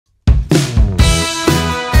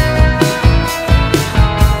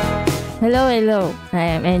Hello, I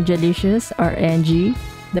am ENJELICIOUS or NG,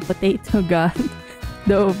 the potato god,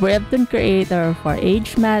 the Webtoon creator for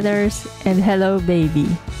Age Matters, and hello baby.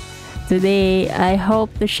 Today, I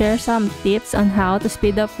hope to share some tips on how to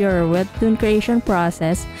speed up your Webtoon creation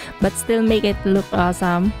process but still make it look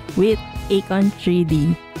awesome with Acon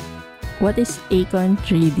 3D. What is Acon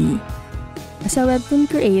 3D? As a Webtoon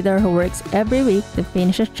creator who works every week to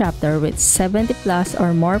finish a chapter with 70 plus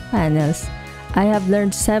or more panels, I have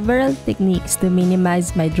learned several techniques to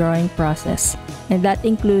minimize my drawing process, and that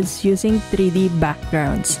includes using 3D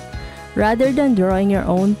backgrounds. Rather than drawing your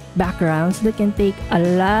own backgrounds that can take a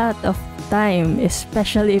lot of time,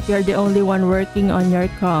 especially if you're the only one working on your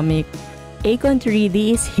comic, Acon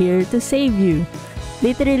 3D is here to save you.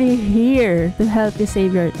 Literally here to help you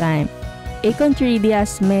save your time. Acon 3D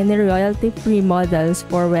has many royalty-free models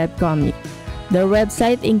for webcomic. Their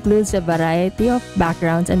website includes a variety of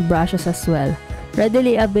backgrounds and brushes as well,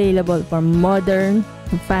 readily available for modern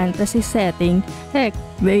to fantasy setting. Heck,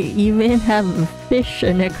 they even have a fish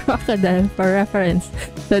and a crocodile for reference,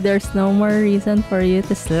 so there's no more reason for you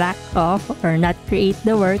to slack off or not create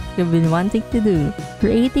the work you've been wanting to do.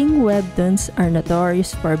 Creating webtoons are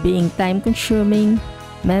notorious for being time-consuming,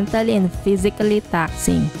 mentally and physically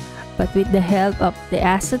taxing. But with the help of the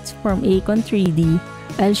assets from Acon 3D,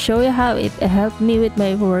 I'll show you how it helped me with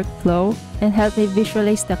my workflow and helped me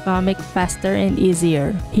visualize the comic faster and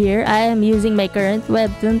easier. Here, I am using my current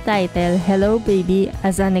webtoon title, Hello Baby,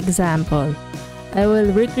 as an example. I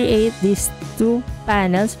will recreate these two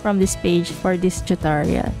panels from this page for this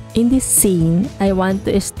tutorial. In this scene, I want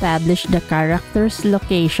to establish the character's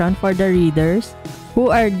location for the readers.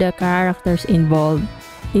 Who are the characters involved?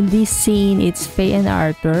 In this scene, it's Faye and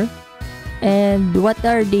Arthur. And what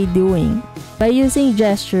are they doing? By using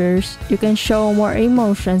gestures, you can show more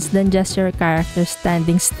emotions than just your character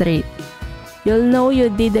standing straight. You'll know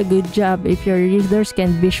you did a good job if your readers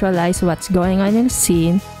can visualize what's going on in the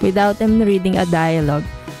scene without them reading a dialogue.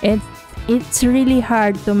 And it's really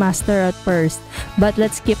hard to master at first, but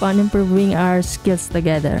let's keep on improving our skills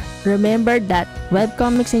together. Remember that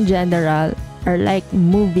webcomics in general are like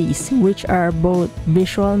movies, which are both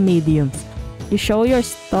visual mediums. You show your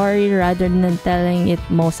story rather than telling it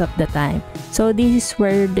most of the time. So this is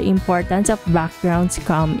where the importance of backgrounds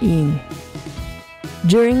come in.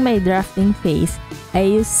 During my drafting phase, I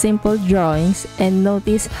use simple drawings and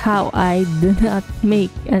notice how I do not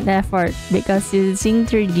make an effort because using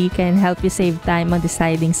 3D can help you save time on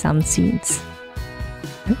deciding some scenes.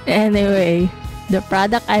 Anyway, the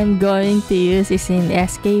product I'm going to use is in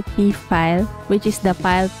SKP file, which is the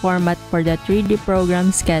file format for the 3D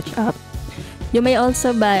program SketchUp. You may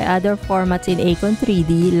also buy other formats in Acon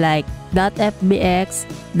 3D like .fbx,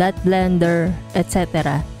 .blender,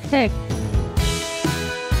 etc. Heck!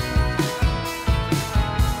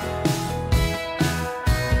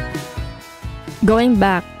 Going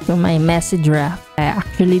back to my message draft, I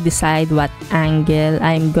actually decide what angle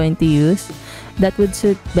I'm going to use that would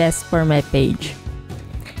suit best for my page.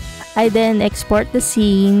 I then export the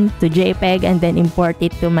scene to JPEG and then import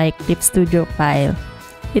it to my Clip Studio file.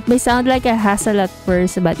 It may sound like a hassle at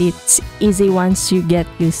first, but it's easy once you get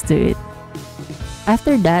used to it.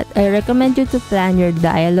 After that, I recommend you to plan your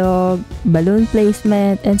dialogue, balloon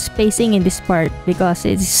placement, and spacing in this part because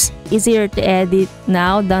it's easier to edit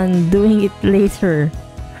now than doing it later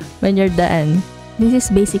when you're done. This is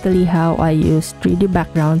basically how I use 3D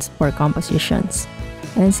backgrounds for compositions.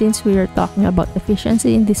 And since we are talking about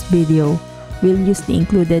efficiency in this video, we'll use the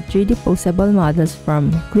included 3D posable models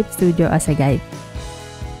from Clip Studio as a guide.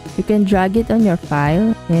 You can drag it on your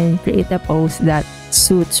file and create a pose that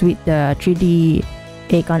suits with the 3D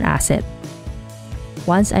Acon asset.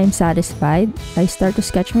 Once I'm satisfied, I start to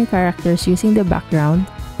sketch my characters using the background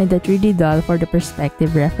and the 3D doll for the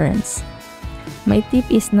perspective reference. My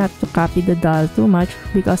tip is not to copy the doll too much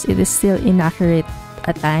because it is still inaccurate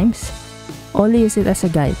at times. Only use it as a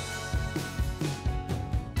guide.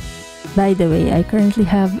 By the way, I currently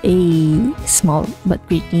have a small but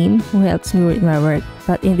great team who helps me with my work,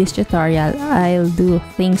 but in this tutorial, I'll do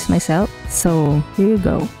things myself, so here you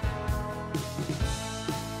go.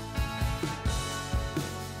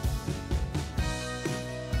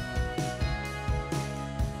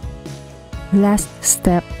 Last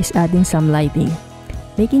step is adding some lighting.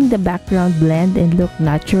 Making the background blend and look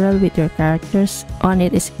natural with your characters on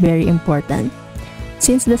it is very important.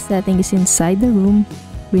 Since the setting is inside the room,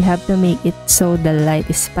 we have to make it so the light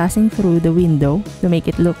is passing through the window to make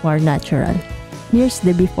it look more natural. Here's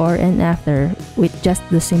the before and after with just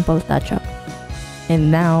the simple touch-up. And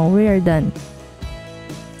now we are done.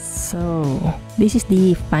 So this is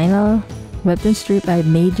the final webtoon strip I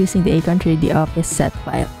made using the Acon 3D Office set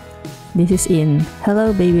file. This is in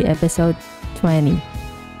Hello Baby episode 20.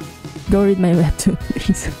 Go read my webtoon,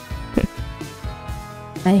 please.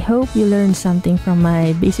 I hope you learned something from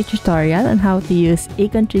my basic tutorial on how to use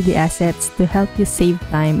Econ 3D assets to help you save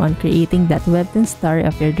time on creating that webtoon story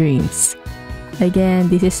of your dreams.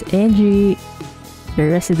 Again, this is Angie,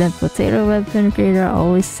 the resident potato webtoon creator,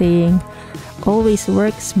 always saying, always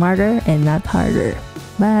work smarter and not harder.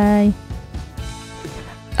 Bye!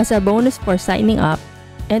 As a bonus for signing up,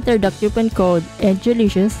 enter the coupon code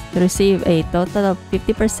ENJELICIOUS to receive a total of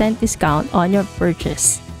 50% discount on your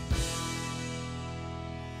purchase.